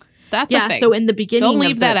 That's a thing. So in the beginning, don't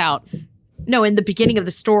leave that out. No, in the beginning of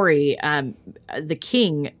the story, the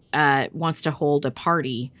king wants to hold a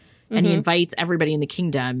party, and he invites everybody in the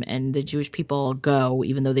kingdom, and the Jewish people go,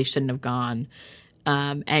 even though they shouldn't have gone.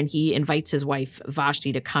 And he invites his wife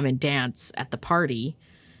Vashti to come and dance at the party.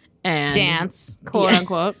 And dance, quote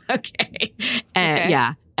unquote. Okay.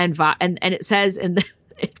 Yeah. And it says in the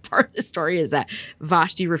part of the story is that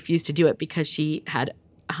Vashti refused to do it because she had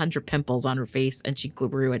 100 pimples on her face and she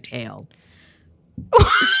grew a tail.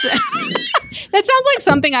 That sounds like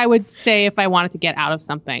something I would say if I wanted to get out of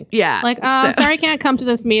something. Yeah. Sorry I can't come to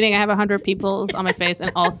this meeting. I have 100 pimples on my face.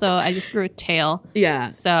 And also I just grew a tail. Yeah.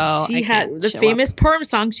 So she had the famous Purim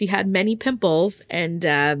song. She had many pimples.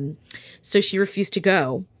 And so she refused to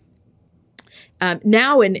go.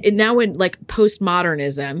 Now in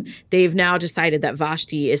postmodernism, they've now decided that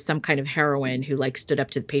Vashti is some kind of heroine who stood up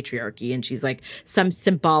to the patriarchy, and she's some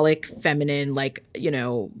symbolic feminine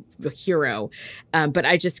hero. But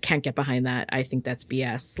I just can't get behind that. I think that's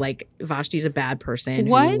BS. Vashti's a bad person.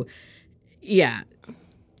 What?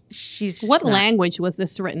 She's what language was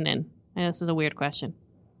this written in? I know this is a weird question.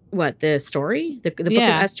 What, the story? The book of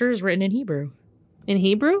Esther is written in Hebrew. In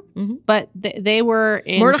Hebrew? Mm-hmm. But they were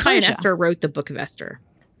in Mordecai Persia. and Esther wrote the book of Esther.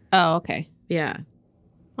 Oh, okay. Yeah.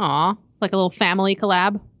 Aw, like a little family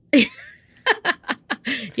collab?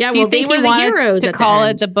 Yeah, Do you think they were the heroes to call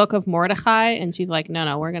it the book of Mordecai? And she's like,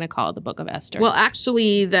 no, we're going to call it the book of Esther. Well,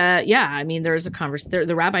 actually, there's a conversation.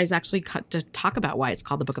 The rabbis actually cut to talk about why it's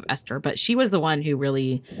called the book of Esther. But she was the one who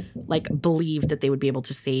really believed that they would be able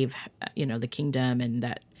to save, the kingdom, and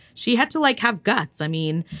that she had to have guts. I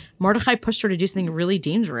mean, Mordecai pushed her to do something really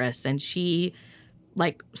dangerous, and she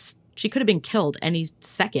could have been killed any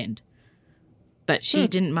second, but she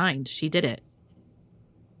didn't mind. She did it.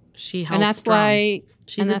 She held and that's strong. Why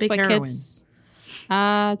she's and a big that's why heroine. Kids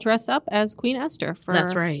dress up as Queen Esther for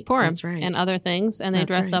Purim and other things, and they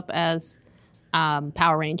dress up as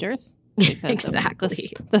Power Rangers because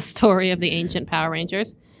exactly of the story of the ancient Power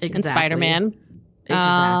Rangers and Spider-Man.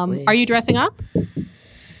 Exactly. Are you dressing up?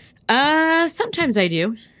 Sometimes I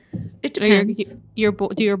do. It depends.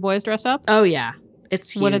 Do your boys dress up? Oh yeah,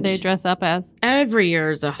 it's huge. What do they dress up as? Every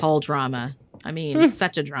year is a whole drama. I mean,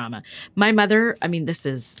 such a drama. My mother, this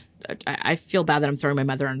is, I feel bad that I'm throwing my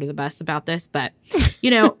mother under the bus about this, but,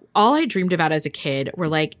 all I dreamed about as a kid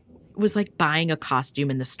was buying a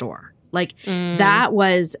costume in the store. That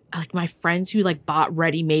was, my friends who, bought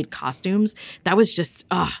ready-made costumes, that was just,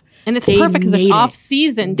 and it's perfect because it's off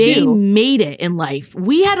season, too. They made it in life.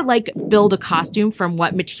 We had to, build a costume from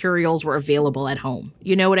what materials were available at home.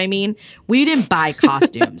 You know what I mean? We didn't buy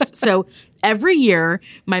costumes. So every year,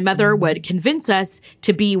 my mother would convince us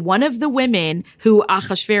to be one of the women who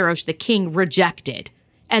Ahasuerus, the king, rejected.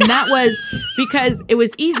 And that was because it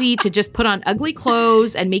was easy to just put on ugly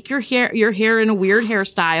clothes and make your hair in a weird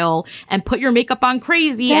hairstyle and put your makeup on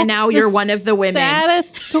crazy. And now you're one of the women.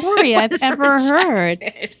 Saddest story I've ever heard.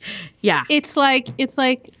 Yeah. It's like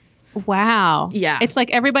Wow. Yeah. It's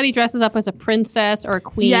like everybody dresses up as a princess or a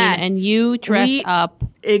queen, Yes. and you dress up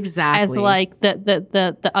Exactly. as like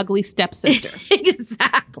the ugly stepsister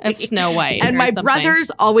exactly. of Snow White. And or my something.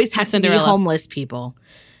 brothers always have to be Cinderella. homeless people.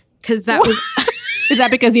 Because that was... Is that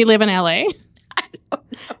because you live in LA?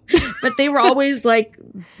 But they were always like,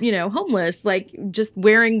 homeless, like just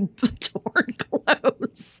wearing torn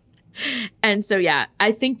clothes. And so, yeah,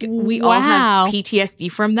 I think we all Wow. have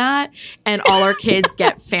PTSD from that. And all our kids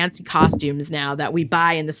get fancy costumes now that we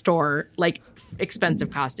buy in the store, like expensive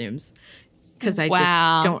costumes. Because I Wow.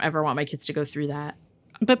 just don't ever want my kids to go through that.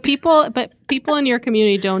 But people in your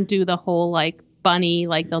community don't do the whole like bunny,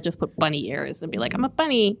 like they'll just put bunny ears and be like, I'm a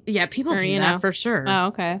bunny. Yeah, people Or, do you that know. for sure. Oh,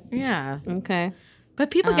 okay. Yeah. Okay. But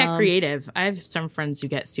people get creative. I have some friends who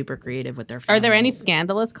get super creative with their family. Are there any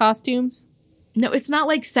scandalous costumes? No, it's not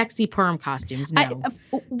like sexy Purim costumes. No.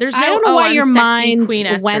 There's I no, don't know "Oh, why I'm your sexy mind Queen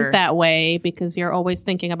Esther." went that way, because you're always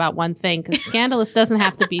thinking about one thing. Because scandalous doesn't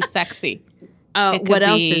have to be sexy. Oh, It could what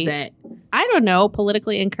else be- is it? I don't know,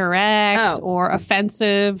 politically incorrect Oh. or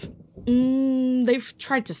offensive. They've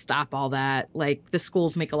tried to stop all that. Like the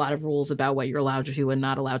schools make a lot of rules about what you're allowed to and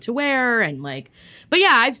not allowed to wear, and like. But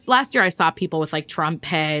yeah, last year I saw people with like Trump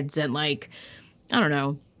heads and like, I don't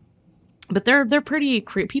know. But they're pretty.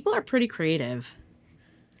 People are pretty creative.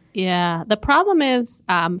 Yeah. The problem is,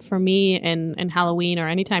 for me in Halloween or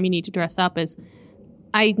anytime you need to dress up, is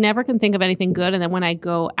I never can think of anything good. And then when I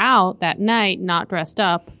go out that night, not dressed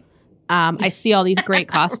up, I see all these great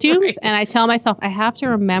costumes Right. and I tell myself I have to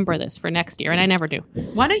remember this for next year. And I never do.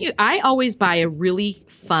 Why don't you? I always buy a really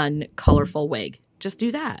fun, colorful wig. Just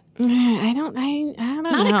do that. I don't know.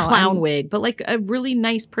 Not a clown wig, but like a really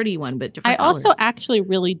nice, pretty one, but I different. also colors. actually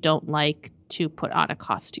really don't like to put on a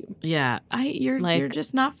costume. Yeah, you're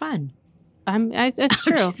just not fun. It's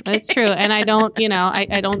true. just It's true. And I don't,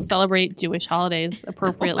 I don't celebrate Jewish holidays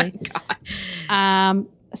appropriately. So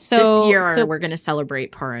This year so we're going to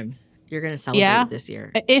celebrate Purim. You're going to celebrate Yeah? it this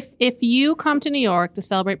year. if you come to New York to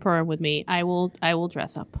celebrate Purim with me, I will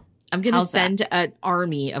dress up. I'm going to How's that? send an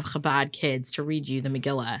army of Chabad kids to read you the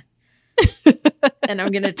Megillah. And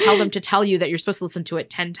I'm going to tell them to tell you that you're supposed to listen to it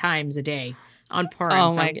 10 times a day on Purim. Oh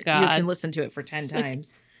So my You God. can listen to it for 10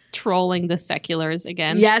 times. Trolling the seculars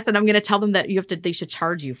again. Yes, and I'm going to tell them that they should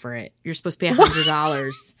charge you for it. You're supposed to pay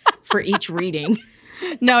 $100 for each reading.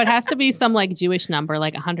 No, it has to be some like Jewish number,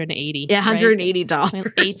 like 180. Yeah, right? $180.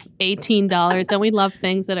 $18. Don't we love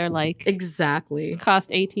things that are like Exactly. cost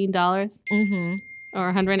 $18 Mm-hmm.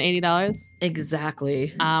 or $180?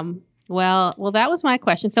 Exactly. Well, that was my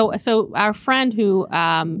question. So our friend who,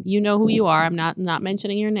 you know who you are. I'm not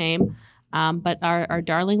mentioning your name, but our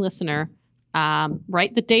darling listener,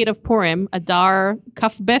 write the date of Purim, Adar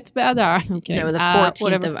Kaf Bet Be'Adar. I'm kidding. No, the 14th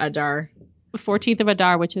whatever. of Adar. 14th of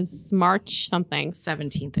Adar, which is March something.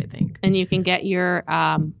 17th, I think. And you can get your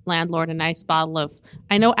landlord a nice bottle of,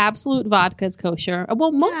 I know Absolute vodka is kosher.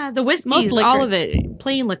 Well, most The whiskey, most liquors. all of it.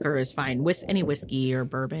 Plain liquor is fine. Any whiskey or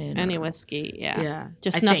bourbon. Any or, whiskey, yeah. Yeah.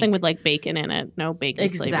 Just I nothing think. with like bacon in it. No bacon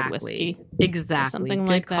flavored whiskey. Exactly. something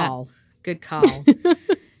Good like that. call. Good call.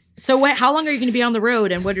 So how long are you going to be on the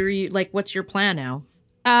road, and what's your plan now?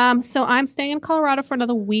 So I'm staying in Colorado for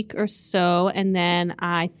another week or so, and then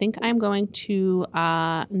I think I'm going to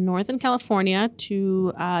Northern California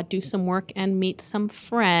to do some work and meet some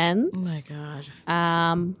friends. Oh my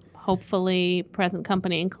God. Hopefully present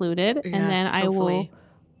company included, and then Yes, I will hopefully.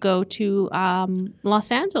 go to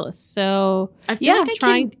Los Angeles. So I feel like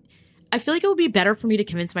trying. I feel like it would be better for me to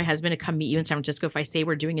convince my husband to come meet you in San Francisco if I say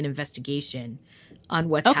we're doing an investigation on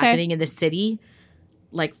what's Okay. happening in the city.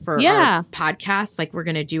 Like for our podcast, like we're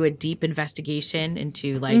going to do a deep investigation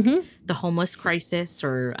into like the homeless crisis,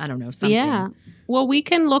 or I don't know, something. Yeah. Well, we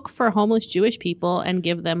can look for homeless Jewish people and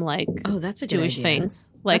give them like Oh, that's a good Jewish idea.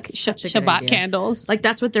 things, like That's such a good Shabbat idea. candles. Like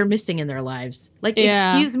that's what they're missing in their lives. Like,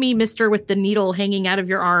 Yeah. excuse me, mister with the needle hanging out of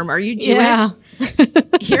your arm. Are you Jewish? Yeah.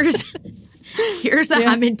 Here's a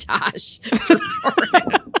Yeah. Hamantash.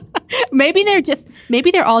 Maybe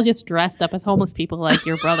they're all just dressed up as homeless people like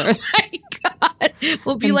your brothers. God.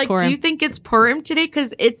 We'll be And like, Purim. do you think it's Purim today?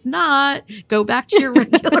 Because it's not. Go back to your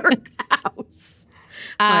regular house.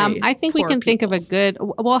 Right. I think we Poor can think of a good.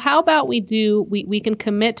 Well, how about we can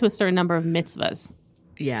commit to a certain number of mitzvahs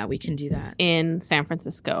Yeah, we can do that. in San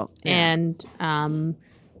Francisco, Yeah. and I then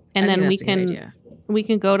think we that's a good idea.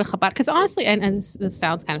 can go to Chabad, because honestly, and this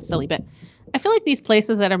sounds kind of silly, but I feel like these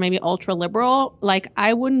places that are maybe ultra liberal, like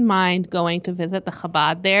I wouldn't mind going to visit the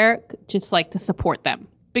Chabad there, just like to support them,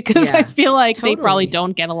 because Yeah, I feel like they probably totally.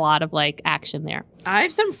 don't get a lot of like action there. I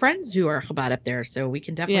have some friends who are Chabad up there, so we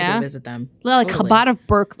can definitely Yeah? go visit them. Like Totally. Chabad of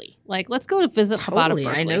Berkeley, like let's go to visit Chabad of Totally,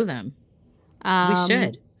 Berkeley. I know them. Um, We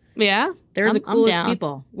should. Yeah. They're the I'm coolest down.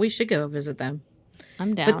 people. We should go visit them.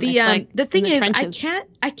 I'm down. But the thing is, trenches.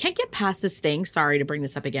 I can't get past this thing. Sorry to bring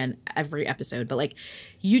this up again every episode, but like,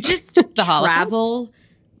 you just The travel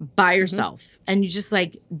by yourself and you just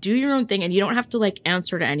like do your own thing and you don't have to like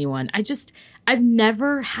answer to anyone. I've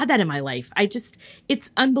never had that in my life.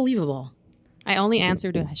 It's unbelievable. I only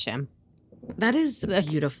answer to Hashem. That is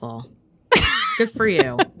beautiful. Good for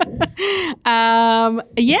you. Yeah,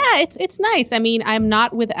 it's nice. I mean, I'm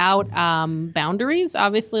not without boundaries.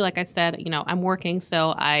 Obviously, like I said, you know, I'm working,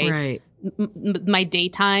 so my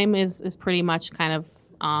daytime is pretty much kind of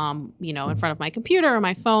you know, in front of my computer or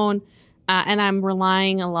my phone, and I'm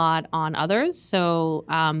relying a lot on others. So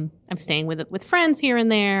I'm staying with friends here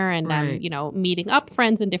and there, and I'm, you know, meeting up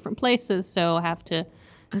friends in different places. So I have to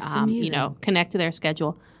you know, connect to their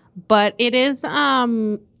schedule. But it is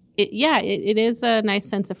it is a nice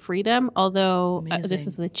sense of freedom, although this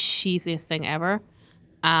is the cheesiest thing ever.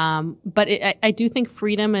 But I do think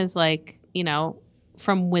freedom is like, you know,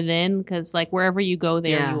 from within, because like wherever you go,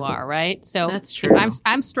 there you are, right? So that's true. If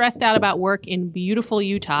I'm stressed out about work in beautiful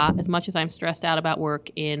Utah as much as I'm stressed out about work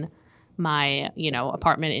in my, you know,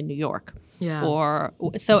 apartment in New York. Yeah. Or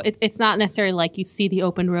so it's not necessarily like you see the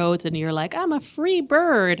open roads and you're like, I'm a free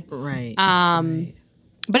bird. Right.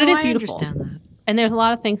 But it is beautiful. I understand that. And there's a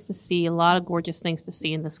lot of things to see, a lot of gorgeous things to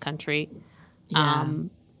see in this country.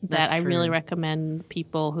 That I really recommend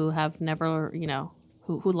people who have never, you know,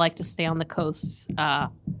 who like to stay on the coasts,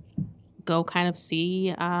 go kind of see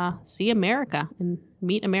America and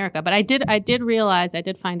meet America. But I did realize, I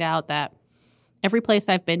did find out that every place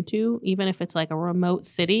I've been to, even if it's like a remote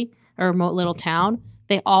city or a remote little town,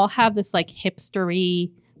 they all have this like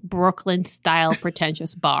hipstery Brooklyn style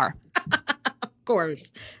pretentious bar. Of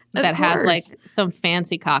course. That has like some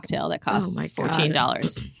fancy cocktail that costs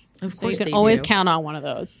 $14. Of course, so you can always count on one of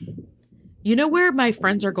those. You know where my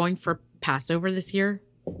friends are going for Passover this year?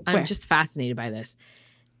 I'm just fascinated by this.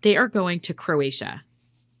 They are going to Croatia.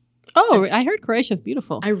 Oh, I heard Croatia is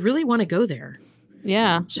beautiful. I really want to go there.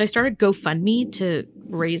 Yeah. Should I start a GoFundMe to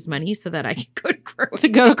raise money so that I can go to Croatia? To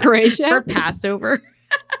go to Croatia? For Passover?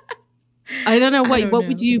 I don't know. What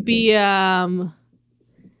would you be...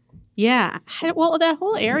 Yeah. Well, that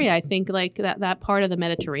whole area, I think, like that part of the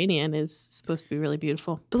Mediterranean is supposed to be really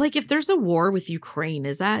beautiful. But like, if there's a war with Ukraine,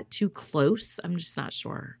 is that too close? I'm just not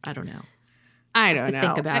sure. I don't know. I don't know.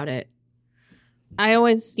 Think about it. I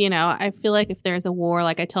always, you know, I feel like if there's a war,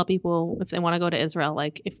 like I tell people if they want to go to Israel,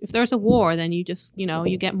 like if there's a war, then you just, you know,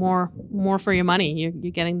 you get more for your money. You're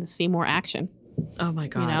getting to see more action. Oh my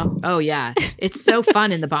God. You know? Oh yeah. It's so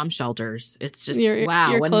fun in the bomb shelters. It's just,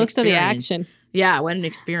 wow. You're close to the action. Yeah. What an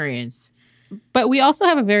experience. But we also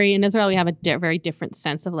have in Israel, we have a very different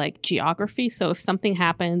sense of like geography. So if something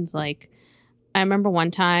happens, like I remember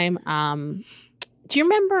one time, do you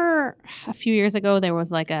remember a few years ago, there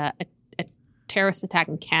was like a terrorist attack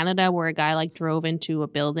in Canada where a guy like drove into a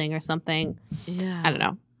building or something? Yeah. I don't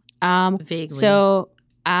know. Vaguely. So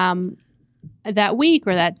that week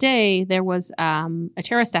or that day, there was a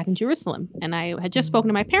terrorist attack in Jerusalem. And I had just spoken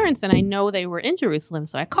to my parents and I know they were in Jerusalem.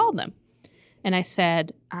 So I called them and I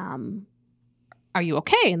said, are you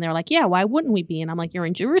okay? And they're like, yeah, why wouldn't we be? And I'm like, you're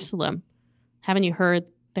in Jerusalem. Haven't you heard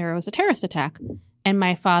there was a terrorist attack? And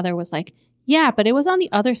my father was like, yeah, but it was on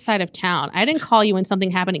the other side of town. I didn't call you when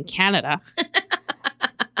something happened in Canada.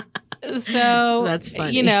 So that's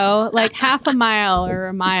funny. You know, like half a mile or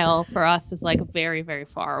a mile for us is like very, very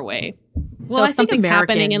far away. Well, so I if something's think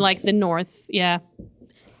happening in like the north, yeah.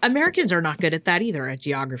 Americans are not good at that either, at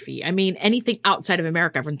geography. I mean, anything outside of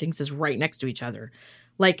America, everyone thinks is right next to each other.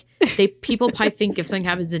 Like people probably think if something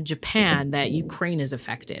happens in Japan that Ukraine is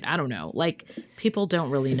affected. I don't know. Like people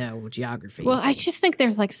don't really know geography. Well, I just think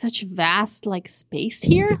there's like such vast like space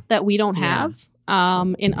here that we don't have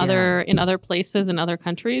in other places in other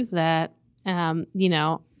countries that you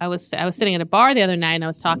know, I was sitting at a bar the other night and I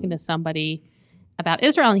was talking to somebody about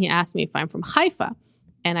Israel and he asked me if I'm from Haifa.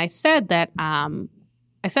 And I said that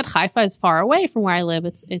Haifa is far away from where I live.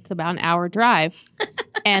 It's about an hour drive.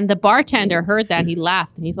 And the bartender heard that. He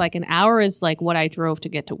laughed and he's like, an hour is like what I drove to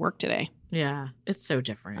get to work today. Yeah, it's so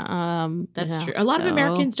different. That's yeah, true. A lot of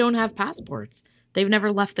Americans don't have passports. They've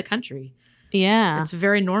never left the country. Yeah. It's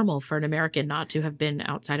very normal for an American not to have been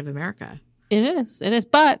outside of America. It is.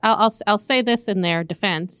 But I'll say this in their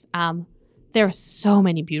defense. There are so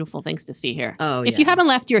many beautiful things to see here. Oh, if you haven't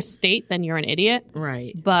left your state, then you're an idiot.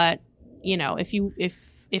 Right. But you know, if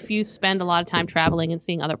you spend a lot of time traveling and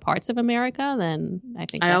seeing other parts of America, then I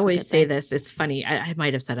think that's I always say thing. this. It's funny. I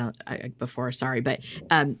might have said it before. Sorry, but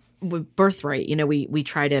with Birthright, you know, we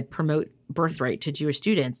try to promote birthright to Jewish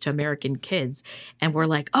students, to American kids. And we're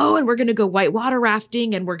like, oh, and we're going to go whitewater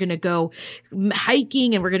rafting and we're going to go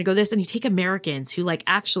hiking and we're going to go this. And you take Americans who like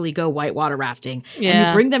actually go whitewater rafting and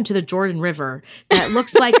you bring them to the Jordan River that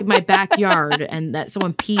looks like my backyard and that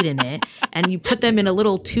someone peed in it. And you put them in a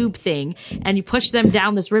little tube thing and you push them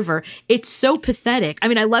down this river. It's so pathetic. I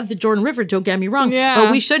mean, I love the Jordan River, don't get me wrong,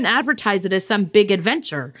 but we shouldn't advertise it as some big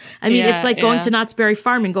adventure. I mean, it's like going to Knott's Berry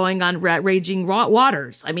Farm and going on raging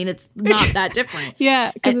waters. I mean, it's not that different.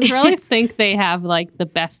 Yeah, because Israelis think they have like the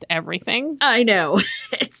best everything. I know.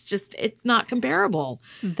 It's not comparable.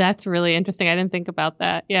 That's really interesting. I didn't think about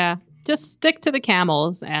that. Yeah. Just stick to the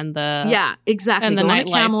camels and the... Yeah, exactly. And the go on a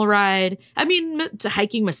nightlife. camel ride. I mean,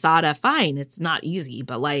 hiking Masada, fine. It's not easy,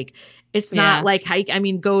 but like, it's not like hike. I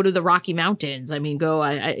mean, go to the Rocky Mountains. I mean, go.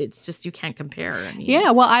 It's just, you can't compare. I mean,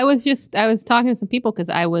 yeah. Well, I was talking to some people because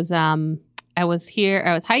I was hiking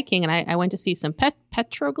and I went to see some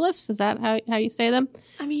petroglyphs. Is that how you say them?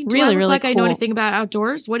 I mean, do I look like cool. I know anything about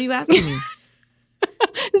outdoors? What are you asking me?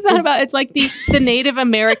 It's like the Native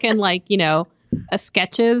American, like, you know,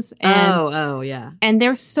 sketches. And, yeah. And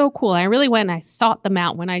they're so cool. I really went and I sought them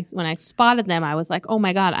out. When I spotted them, I was like, oh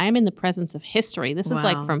my God, I am in the presence of history. This is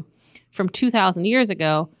like from 2,000 years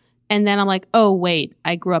ago. And then I'm like, oh wait,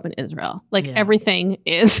 I grew up in Israel. Like everything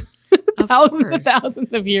is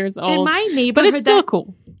thousands of years old. In my neighborhood, but it's still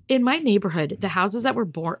cool. In my neighborhood, the houses that were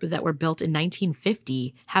built in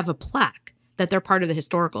 1950 have a plaque that they're part of the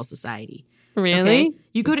Historical Society. Really? Okay?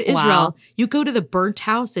 You go to Israel, you go to the burnt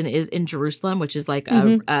house in Jerusalem, which is like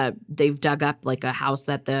they've dug up like a house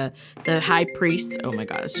that the high priest, oh my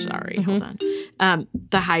gosh, sorry, hold on.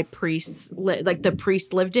 The high priest, like the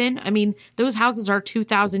priest lived in. I mean, those houses are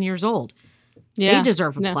 2,000 years old. Yeah. They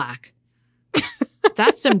deserve a plaque.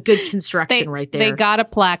 That's some good construction right there. They got a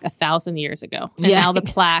plaque 1,000 years ago. And now the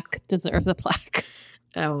plaque deserves a plaque.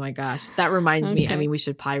 Oh my gosh. That reminds me. I mean, we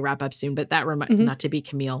should probably wrap up soon, but that not to be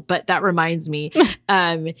Camille, but that reminds me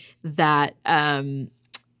that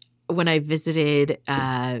when I visited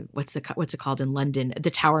what's it called in London,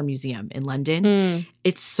 the Tower Museum in London.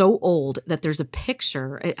 It's so old that there's a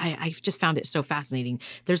picture. I've just found it so fascinating.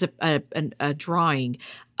 There's a drawing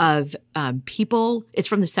of people. It's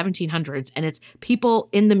from the 1700s, and it's people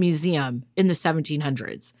in the museum in the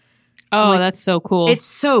 1700s. Oh, that's so cool. It's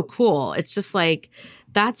so cool. It's just like,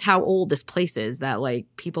 that's how old this place is, that like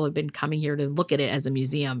people have been coming here to look at it as a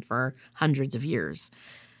museum for hundreds of years.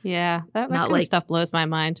 Yeah, that kind of stuff blows my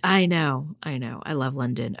mind. I know. I love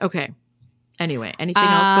London. Okay. Anyway, anything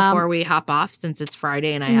else before we hop off, since it's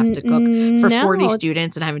Friday and I have to cook for 40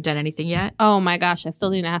 students and I haven't done anything yet? Oh my gosh, I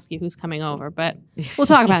still didn't ask you who's coming over, but we'll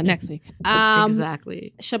talk about it next week.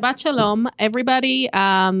 Exactly. Shabbat Shalom, everybody.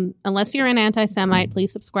 Unless you're an anti-Semite,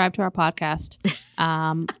 please subscribe to our podcast.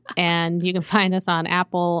 And you can find us on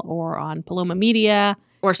Apple or on Paloma Media.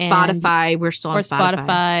 Or Spotify. We're still on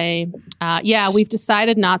Spotify. We've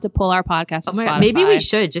decided not to pull our podcast from Spotify. Maybe we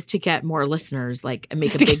should, just to get more listeners, like, and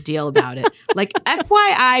make a big deal about it. Like,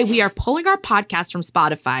 FYI, we are pulling our podcast from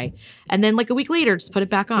Spotify. And then like a week later, just put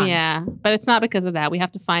it back on. Yeah, but it's not because of that. We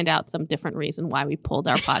have to find out some different reason why we pulled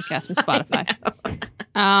our podcast from Spotify.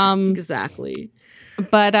 Exactly.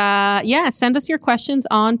 But send us your questions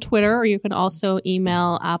on Twitter, or you can also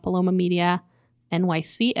email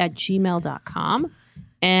palomamedianyc@gmail.com.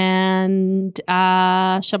 And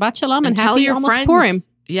Shabbat Shalom and happy almost Purim.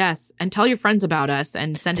 Yes, and tell your friends about us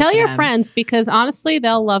and send tell it to your them. friends, because honestly,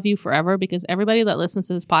 they'll love you forever, because everybody that listens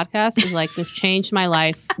to this podcast is like, this changed my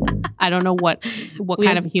life. I don't know what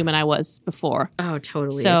kind of human I was before. Oh,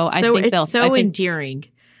 totally. So I think it's so endearing.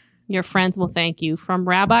 Your friends will thank you, from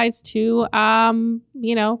rabbis to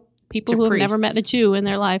people who have never met a Jew in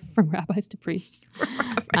their life, from rabbis to priests.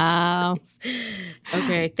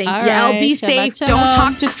 Okay, thank you. Yeah, be safe. Don't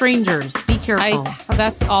talk to strangers. Be careful.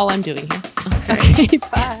 That's all I'm doing here. Okay,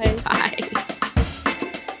 bye. Bye.